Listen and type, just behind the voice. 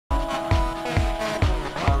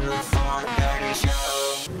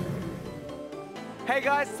Hey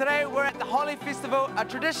guys, today we're at the Holi Festival, a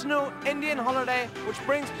traditional Indian holiday which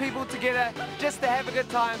brings people together just to have a good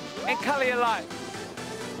time and colour your life.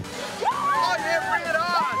 Oh yeah, bring it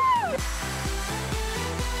on!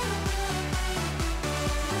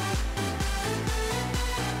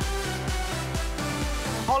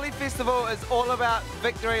 Holi Festival is all about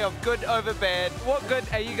victory of good over bad. What good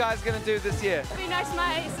are you guys going to do this year? Be nice to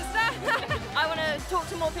my sister. I want to talk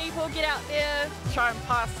to more people, get out there. Try and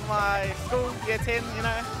pass my school, year 10, you know.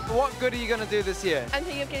 What good are you going to do this year? I'm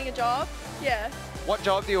thinking of getting a job. Yeah. What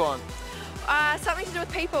job do you want? Something to do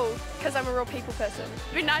with people, because I'm a real people person.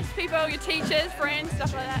 Be nice to people, your teachers, friends,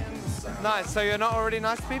 stuff like that. Nice, so you're not already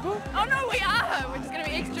nice to people? Oh no, we are! We're just going to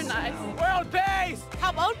be extra nice. World peace!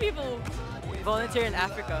 Help old people. Volunteer in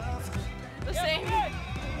Africa. The same.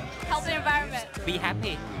 Help the environment. Be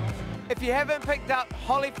happy. If you haven't picked up,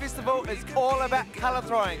 Holi Festival is all about colour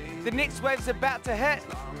throwing. The next wave's about to hit,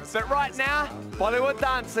 but right now, Bollywood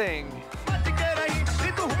dancing.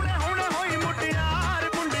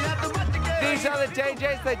 These are the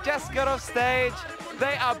JJs, they just got off stage.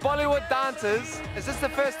 They are Bollywood dancers. Is this the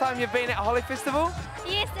first time you've been at Holi Festival?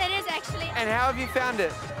 Yes, it is actually. And how have you found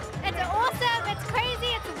it? It's awesome, it's crazy,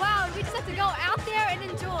 it's wild. We just have to go out there and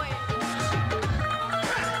enjoy.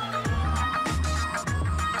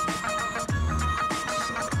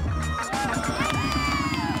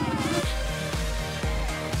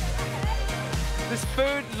 This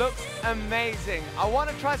food looks amazing. I want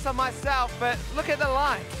to try some myself, but look at the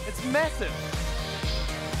line. It's massive.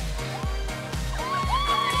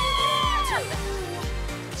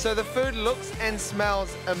 So the food looks and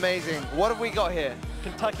smells amazing. What have we got here?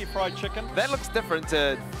 Kentucky Fried Chicken. That looks different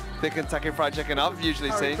to the Kentucky Fried Chicken I've usually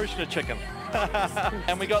Hare seen. Krishna chicken.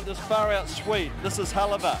 And we got this far out sweet. This is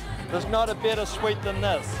halava. There's not a better sweet than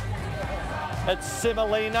this. It's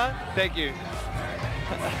semolina. Thank you.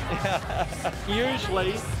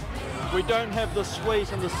 Usually, we don't have the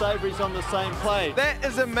sweet and the savouries on the same plate. That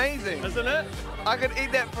is amazing. Isn't it? I could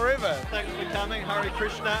eat that forever. Thanks for coming. Hare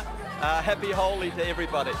Krishna. Happy Holi to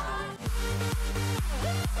everybody.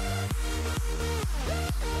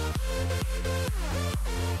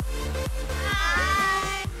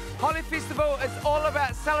 Holi Festival is all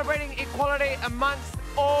about celebrating equality amongst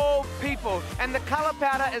all people, and the colour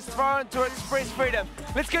powder is thrown to express freedom.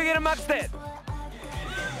 Let's go get amongst it.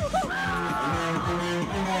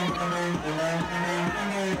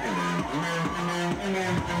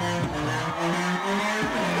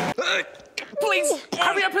 Please,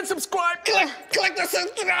 hurry up and subscribe. Click the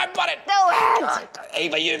subscribe button. Do it!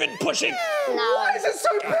 Eva, you've been pushing. No. Why is it so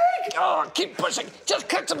big? Oh, keep pushing. Just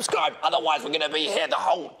click subscribe. Otherwise, we're going to be here the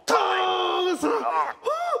whole time. Oh, listen.